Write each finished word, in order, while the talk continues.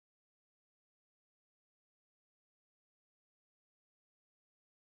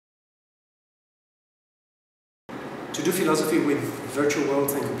To do philosophy with virtual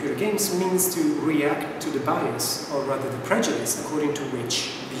worlds and computer games means to react to the bias, or rather the prejudice, according to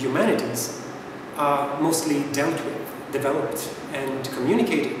which the humanities are mostly dealt with, developed and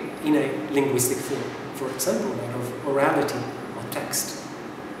communicated in a linguistic form, for example, that of orality or text.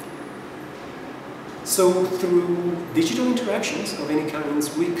 So through digital interactions of any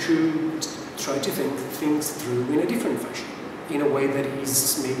kinds, we could try to think things through in a different fashion, in a way that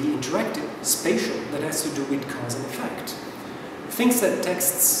is maybe interactive, spatial, that has to do with cause and effect. Things that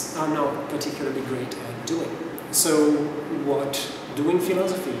texts are not particularly great at doing. So what doing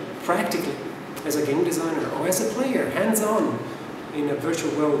philosophy practically as a game designer or as a player, hands-on in a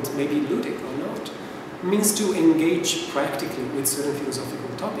virtual world, maybe ludic or not, means to engage practically with certain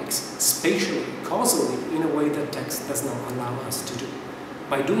philosophical topics, spatially, causally, in a way that text does not allow us to do.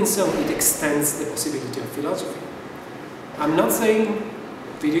 By doing so, it extends the possibility of philosophy. I'm not saying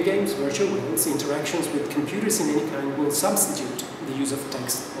video games, virtual worlds, interactions with computers in any kind will substitute the use of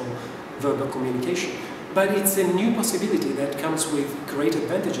text or verbal communication, but it's a new possibility that comes with great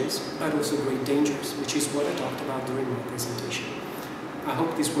advantages, but also great dangers, which is what I talked about during my presentation. I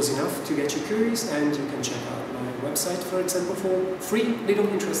hope this was enough to get you curious, and you can check out my website, for example, for free little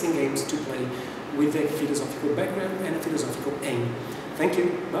interesting games to play with a philosophical background and a philosophical aim. Thank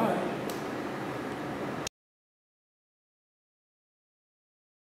you. Bye.